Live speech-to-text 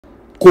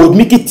Could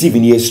make it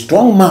even a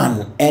strong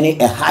man any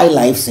a high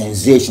life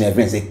sensation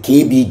everyone say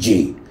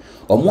KBJ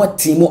or more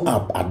team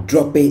up a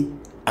drop it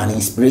an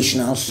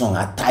inspirational song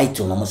a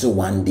title no say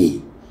one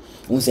day.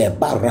 We say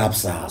bad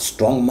raps are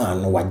strong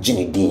man or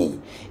Jenny Dean.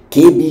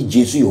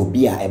 KBJ so you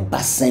be a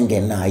bass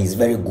singer now is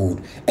very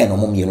good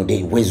and you know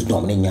the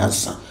wisdom in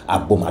answer a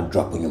bomb a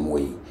drop in your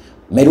way.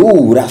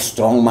 Meru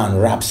strong man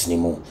raps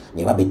nimo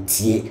never be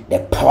tie the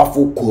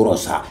powerful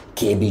chorus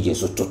KBJ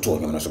so toto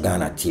you know so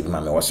Ghana TV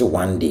man was say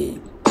one day.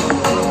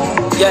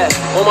 Yeah,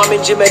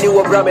 Mama Jimmy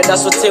wo brame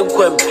that's what ten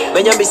kwem.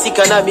 Menya me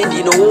sika na me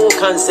di no wo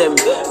kansem.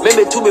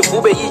 Me to me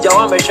fu be yija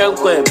wa me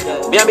hwenkwem.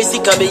 Me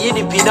sika me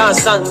yidi pina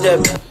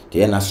santem.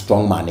 The na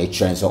strong man a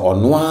chance or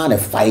no one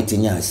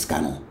fighting ya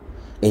scano.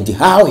 Into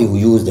how he will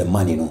use the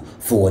money no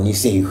for when you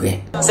say you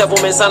hear.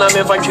 Seven men sana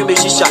me fantwi me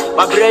shisha.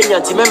 My brain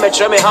yanti me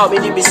metre me how me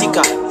di me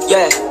sika.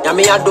 Yeah, ya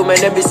me ado me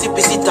ne me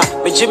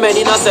sipisita. Me Jimmy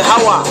ni na se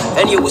hawa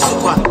eni wo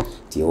super.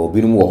 Ti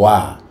obi no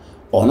wa.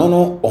 Oh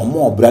no, or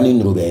more branding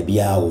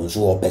rubebia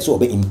so person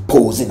be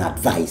imposing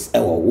advice.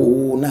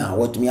 Oh now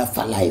what me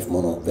for life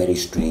mono very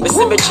strange. Me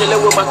say me chille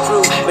with my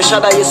crew, me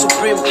shada ye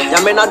supreme.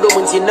 Ya me na do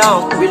munti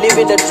now, we live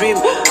in the dream.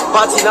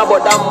 Party na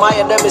but that my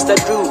and them Mr.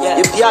 Drew.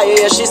 Ye pia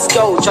ye she's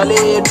go,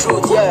 chale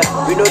truth, yeah.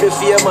 We know the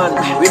fear man,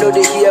 we know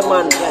the hear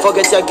man.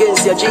 Forget your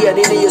against your G and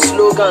any your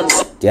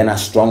slogans. Then a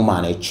strong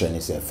man a train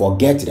say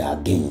forget the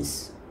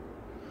against.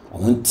 I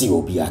want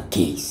to be a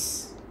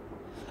case.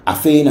 I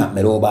feel na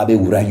me roba be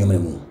uranyo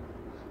memu.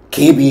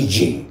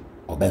 KBJ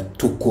or be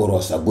two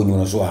chorus a good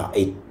one so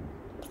it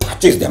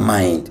touches the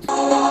mind. So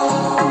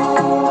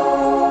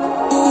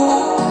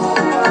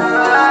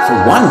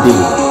one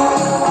day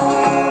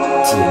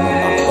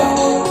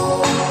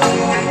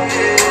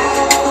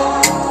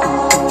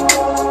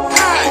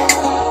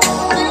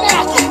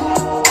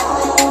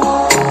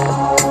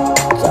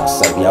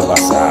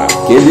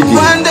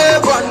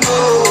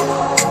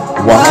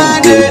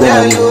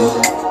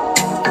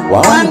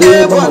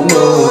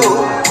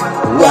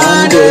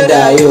one day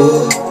die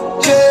yo.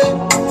 Yeah.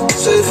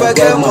 So if I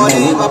get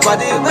money, my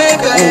body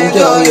make I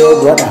enjoy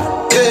you, brother.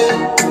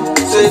 Yeah.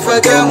 So if I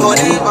get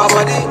money, my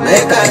body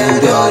make I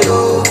enjoy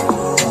you.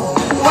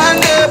 One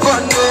day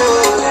bono,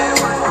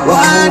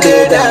 one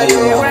day die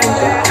yo.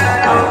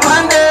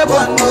 One day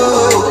bono,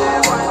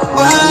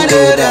 one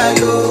day die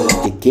yo.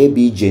 The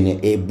KBJ ne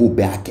ebu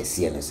be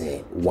akesi ne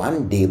say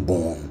one day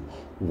born,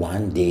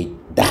 one day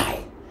die.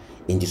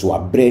 In this our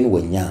brain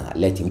when ya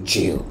let him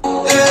chill.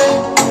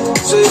 Yeah.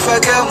 So if I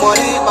get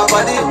money, my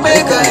body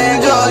make I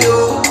enjoy you.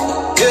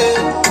 Yeah.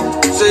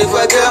 So if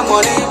I get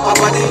money, my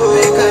body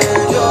make I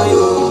enjoy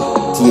you.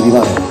 TV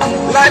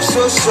man. Life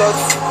so short,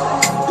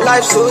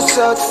 life so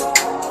short.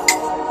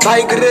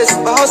 By grace,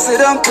 my house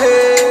don't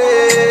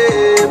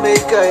play,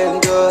 make I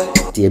enjoy.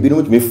 TV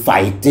no me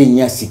fighting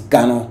ya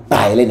sikano,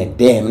 tile ne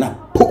dem na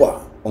power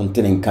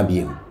until en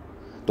kabiem.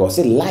 To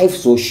say life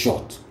so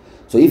short.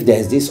 So if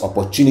there's this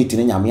opportunity,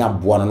 then I'm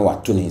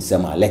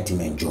let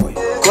him enjoy.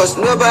 Cause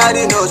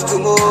nobody knows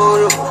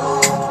tomorrow.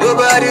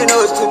 Nobody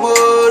knows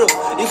tomorrow.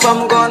 If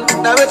I'm gone,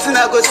 now everything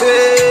I go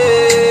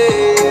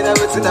say, now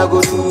everything I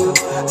go do.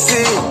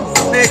 See,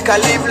 make I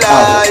live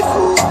life,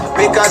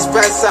 make I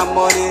spend some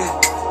money.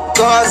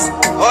 Cause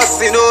us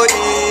is no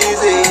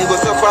easy. You go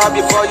so far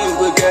before you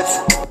will get.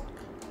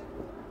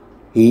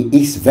 He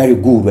is very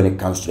good when it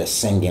comes to the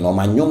singing. Or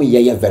my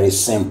nyomi very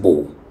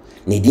simple.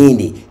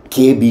 Nidindi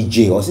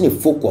KBJ or any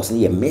focus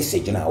ni a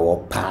message na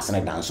or pass na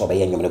dance over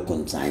here nyomle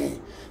kuntan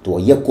to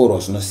ye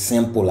chorus no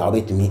simple how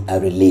to me I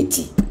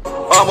relate.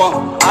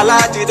 Omo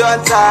alaji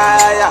don't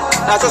tire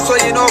na so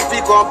you know fi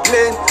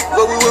complain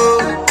go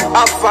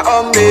alpha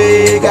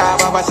omega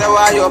baba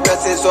shower your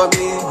blessings on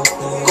me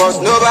cause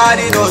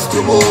nobody knows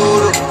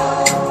tomorrow.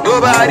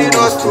 Nobody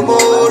knows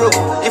tomorrow.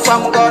 If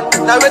I'm gone,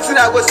 now everything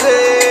I go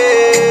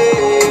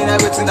say, now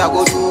everything I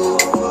go do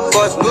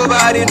cause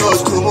nobody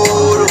knows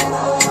tomorrow.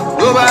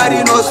 Nobody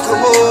knows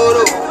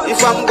tomorrow.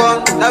 If I'm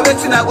gone, now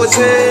everything I go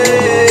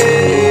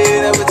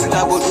say, everything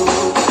I go do.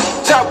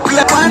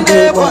 One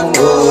day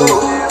bongo,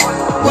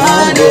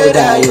 one day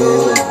die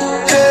yo.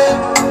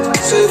 Yeah.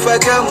 So if I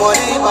get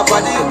money, my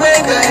body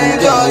make I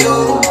enjoy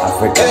you.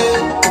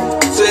 Yeah.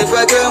 So if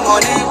I get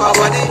money, my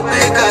body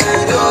make I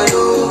enjoy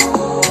you.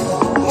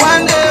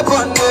 One day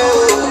bongo,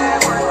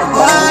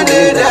 one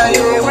day die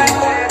yo.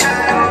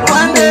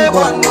 One day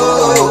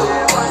bongo,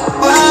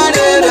 one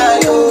day die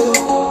yo.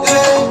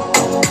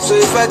 So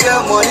if I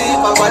get money,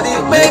 my body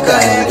make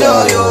I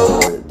enjoy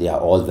you. They are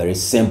all very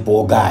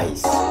simple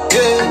guys.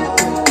 Yeah.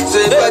 So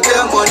if I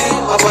get money,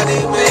 my body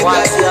make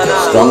I enjoy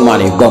you. Strong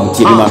money, gum,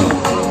 TV man.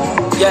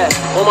 Yeah,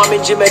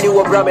 Mama Jimmy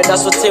wo brame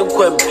that's what ten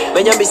kwem.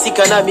 Menya me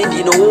sika na me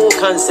di no wo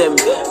kansem.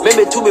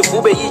 Me to me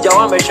fu be yija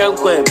wa me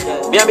hwenkwem.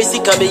 Me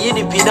sika me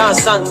yidi pina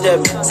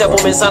santem. Se bo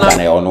me sana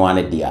na ono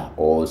ane dia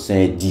or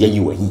say dia yi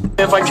wahi.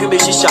 Me fantwi me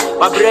shisha.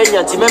 My brain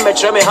yanti me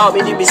metre me how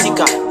me di me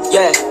sika.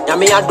 Yeah,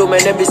 Yami Adom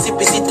and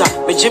Mississippi Sita.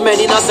 Me Jimmy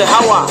Nina say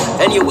Hawa,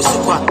 and you was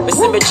super. Me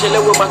see me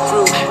chillin' with my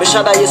crew. Me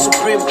Shada ye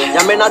supreme.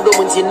 Yami Adom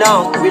until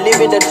now. We live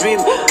in the dream.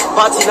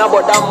 Party now,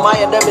 but I'm my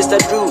and Mr.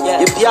 Drew.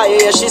 If yeah,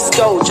 she's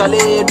go,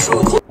 Charlie,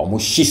 truth.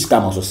 Almost she's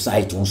come on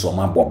society on some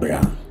man Bob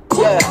Brown.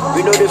 Yeah,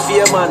 we know the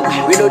fear man,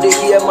 we know the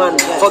hear man.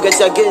 Forget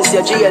your against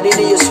your G and in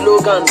your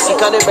slogan. See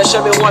can never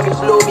show me want to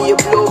blow me a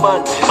blow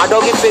man. My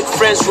dog and fake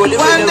friends rolling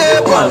in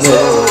the one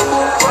day,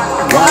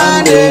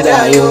 one day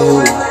that you,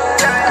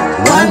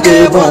 one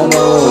day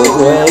bono,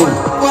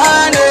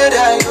 One day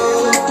that you,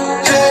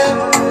 yeah.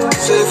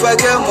 So if I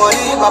get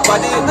money, my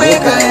body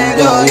make I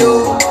enjoy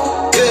you.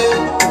 Yeah.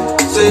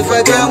 So if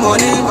I get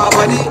money, my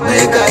body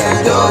make I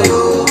enjoy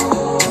you.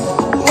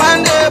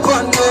 One day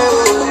bono,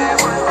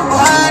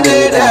 one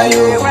day that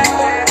you,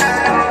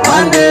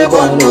 one day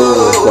bono,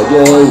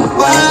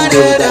 one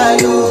day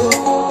that you.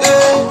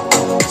 Yeah.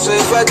 So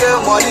if I get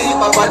money,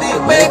 my body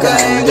make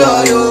I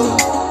enjoy you.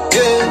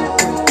 Yeah.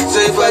 So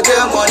if I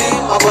get money,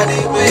 my body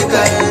make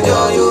I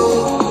enjoy you.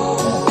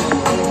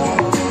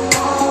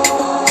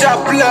 God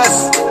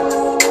bless,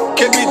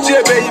 KBJ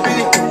baby.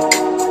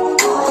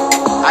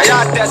 I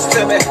am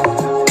testament.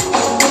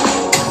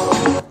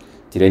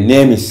 The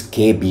name is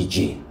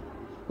KBJ.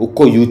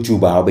 Uko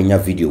YouTube a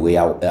video we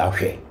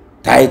ahwe.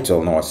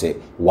 Title no say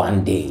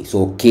one day.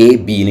 So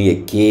KB ni ye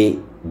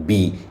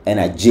KB and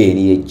a J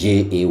ni ye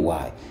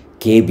JAY.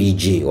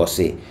 KBJ or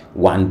say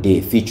one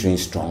day featuring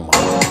Strongman.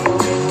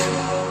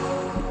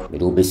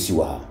 It will be